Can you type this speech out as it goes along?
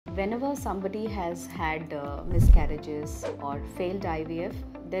Whenever somebody has had miscarriages or failed IVF,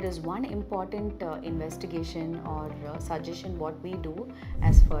 there is one important investigation or suggestion what we do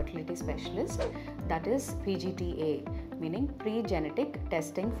as fertility specialists, that is PGTA, meaning pre-genetic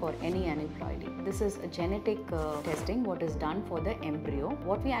testing for any aneuploidy. This is a genetic testing what is done for the embryo.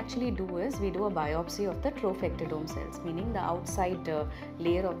 What we actually do is we do a biopsy of the trophectodome cells, meaning the outside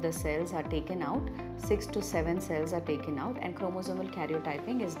layer of the cells are taken out, 6 to 7 cells are taken out, and chromosomal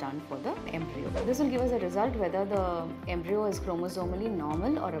karyotyping is done for the embryo. This will give us a result whether the embryo is chromosomally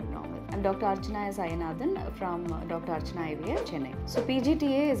normal or abnormal. I'm Dr. Archana S Ayyanathan from Dr. Archana IVF, Chennai. So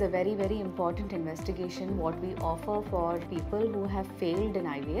PGTA is a very important investigation what we offer for people who have failed in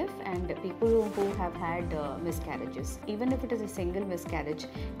IVF and people who have had miscarriages. Even if it is a single miscarriage,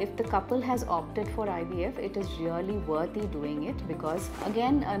 if the couple has opted for IVF, it is really worthy doing it, because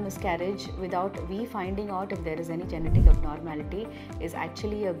again, a miscarriage without we finding out if there is any genetic abnormality is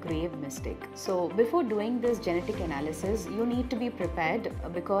actually a grave mistake. So before doing this genetic analysis, you need to be prepared,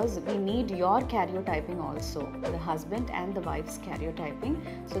 because we need your karyotyping also, the husband and the wife's karyotyping.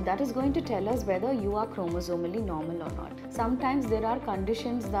 So that is going to tell us whether you are chromosomally normal or not. Sometimes there are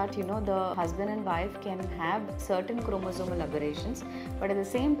conditions that the husband and wife can have certain chromosomal aberrations, but at the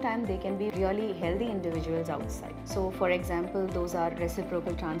same time they can be really healthy individuals outside. So for example, those are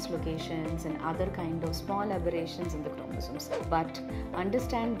reciprocal translocations and other kind of small aberrations in the chromosomes. But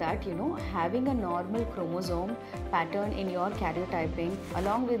understand that having a normal chromosome pattern in your karyotyping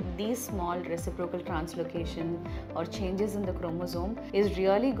along with these small reciprocal translocation or changes in the chromosome is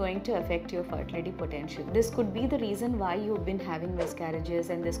really going to affect your fertility potential. This could be the reason why you've been having miscarriages,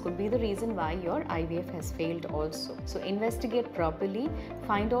 and this could be the reason why your IVF has failed also. So investigate properly,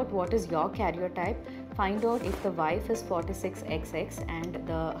 find out what is your karyotype, find out if the wife is 46XX and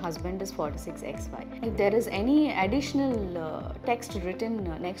the husband is 46XY. If there is any additional text written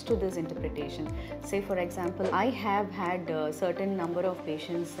next to this interpretation, say for example, I have had a certain number of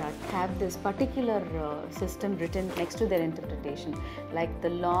patients that have this particular system written next to their interpretation, like the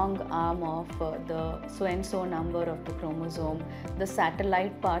long arm of the so and so number of the chromosome, the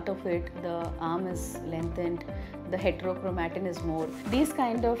satellite part of it, the arm is lengthened, the heterochromatin is more. These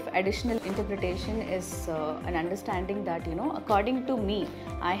kind of additional interpretation is an understanding that according to me,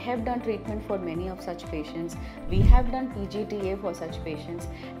 I have done treatment for many of such patients. We have done PGTA for such patients,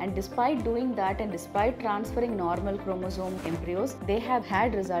 and despite doing that and despite transferring normal chromosome embryos, they have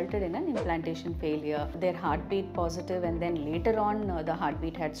had resulted in an implantation failure, their heartbeat positive, and then later on the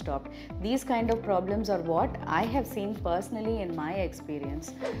heartbeat had stopped. These kind of problems are what I have seen personally in my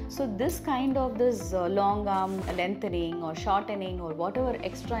experience. So this kind of long arm lengthening or shortening or whatever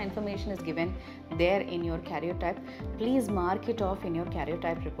extra information is given there in your karyotype, please mark it off in your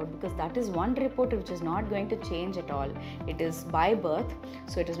karyotype report, because that is one report which is not going to change at all. It is by birth,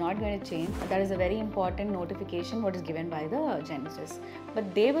 so it is not going to change. That is a very important notification what is given by the geneticists.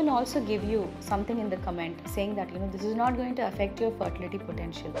 But they will also give you something in the comment saying that this is not going to affect your fertility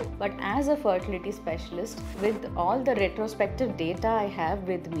potential. But as a fertility specialist, with all the retrospective data I have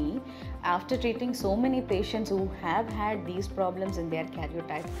with me, after treating so many patients who have had these problems in their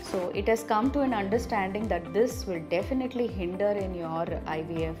karyotype, so it has come to an understanding that this will definitely hinder in your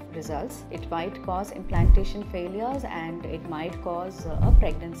IVF results. It might cause implantation failures and it might cause a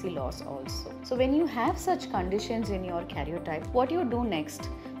pregnancy loss also. So when you have such conditions in your karyotype, what do you do next?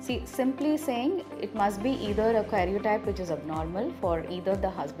 See, simply saying it must be either a karyotype which is abnormal for either the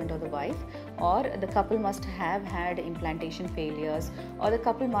husband or the wife, or the couple must have had implantation failures, or the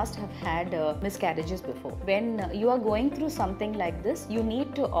couple must have had miscarriages before. When you are going through something like this, you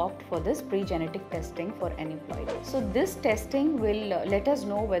need to opt for this pre-genetic testing for aneuploidy. So this testing will let us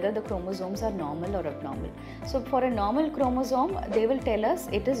know whether the chromosomes are normal or abnormal. So for a normal chromosome, they will tell us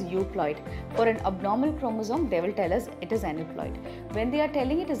it is euploid. For an abnormal chromosome, they will tell us it is aneuploid. When they are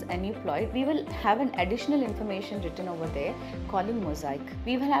telling it is aneuploid, we will have an additional information written over there calling mosaic.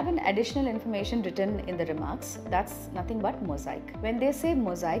 We will have an additional information written in the remarks, that's nothing but mosaic. When they say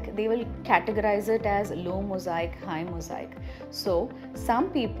mosaic, they will categorize it as low mosaic, high mosaic. So some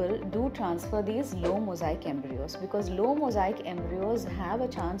people do transfer these low mosaic embryos, because low mosaic embryos have a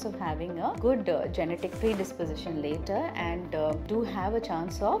chance of having a good genetic predisposition later and do have a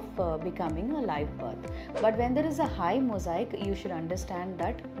chance of becoming a live birth. But when there is a high mosaic, you should understand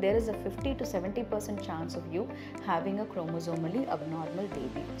that there is a 50 to 70% chance of you having a chromosomally abnormal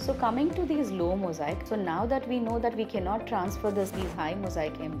baby. So coming to these low mosaic, so now that we know that we cannot transfer these high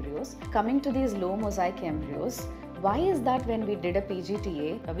mosaic embryos, coming to these low mosaic embryos, why is that when we did a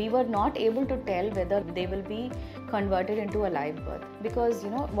PGTA, we were not able to tell whether they will be converted into a live birth? Because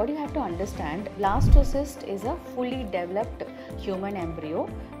what you have to understand, blastocyst is a fully developed human embryo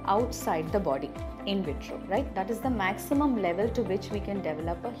outside the body, in vitro, right? That is the maximum level to which we can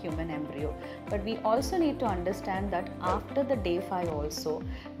develop a human embryo. But we also need to understand that after the day 5 also,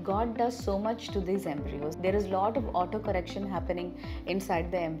 God does so much to these embryos. There is a lot of autocorrection happening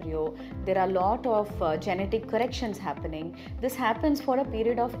inside the embryo. There are a lot of genetic corrections happening. This happens for a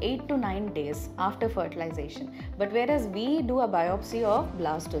period of 8 to 9 days after fertilization. But whereas we do a biopsy of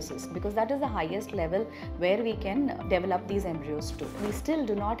blastocyst, because that is the highest level where we can develop these embryos to, we still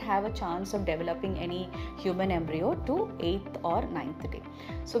do not have a chance of developing any human embryo to 8th or 9th day.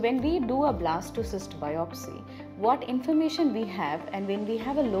 So when we do a blastocyst biopsy, what information we have, and when we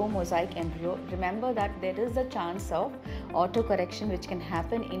have a low mosaic embryo, remember that there is a chance of autocorrection which can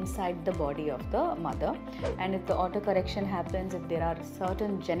happen inside the body of the mother. And if the autocorrection happens, if there are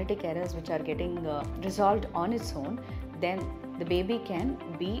certain genetic errors which are getting resolved on its own, then the baby can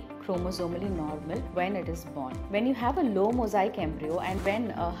be chromosomally normal when it is born. When you have a low mosaic embryo, and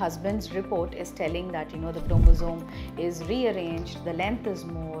when a husband's report is telling that the chromosome is rearranged, the length is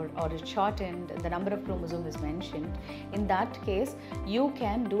more or it's shortened, the number of chromosomes is mentioned, in that case you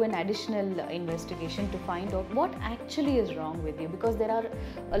can do an additional investigation to find out what actually is wrong with you, because there are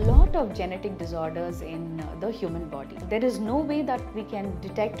a lot of genetic disorders in the human body. There is no way that we can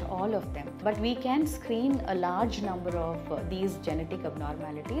detect all of them, but we can screen a large number of these genetic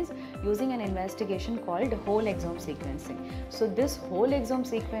abnormalities using an investigation called whole exome sequencing. So this whole exome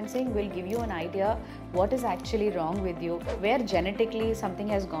sequencing will give you an idea what is actually wrong with you, where genetically something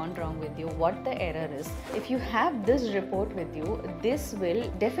has gone wrong with you, what the error is. If you have this report with you, this will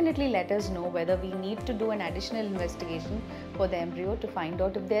definitely let us know whether we need to do an additional investigation for the embryo to find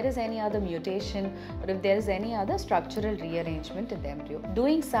out if there is any other mutation or if there is any other structural rearrangement in the embryo.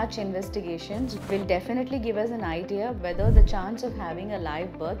 Doing such investigations will definitely give us an idea whether the chance of having a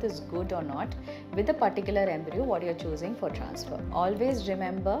live birth is good or not with a particular embryo what you're choosing for transfer. Always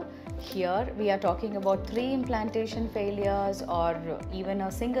remember, here we are talking about 3 implantation failures or even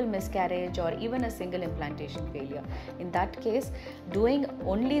a single miscarriage or even a single implantation failure. In that case, doing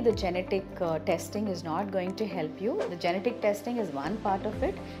only the genetic testing is not going to help you. The genetic testing is one part of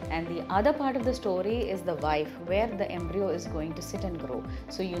it, and the other part of the story is the wife, where the embryo is going to sit and grow.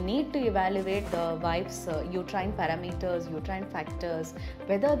 So you need to evaluate the wife's uterine parameters, uterine factors,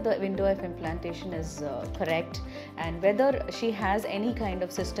 whether the window of implantation is correct, and whether she has any kind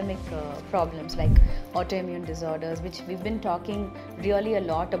of systemic problems like autoimmune disorders, which we've been talking really a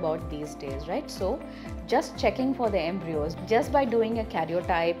lot about these days, right? So just checking for the embryos, just by doing a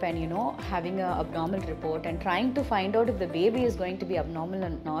karyotype and having an abnormal report and trying to find out if the baby is going to be abnormal or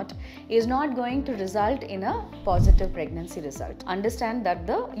not, is not going to result in a positive pregnancy result. Understand that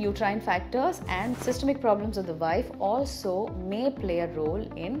the uterine factors and systemic problems of the wife also may play a role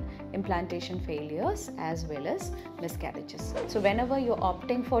in implantation failures as well as miscarriages. So whenever you're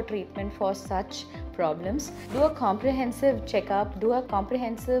opting for treatment for such problems, do a comprehensive checkup, do a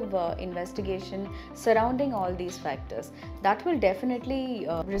comprehensive investigation surrounding all these factors. That will definitely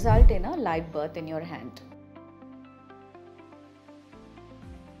result in a live birth in your hand.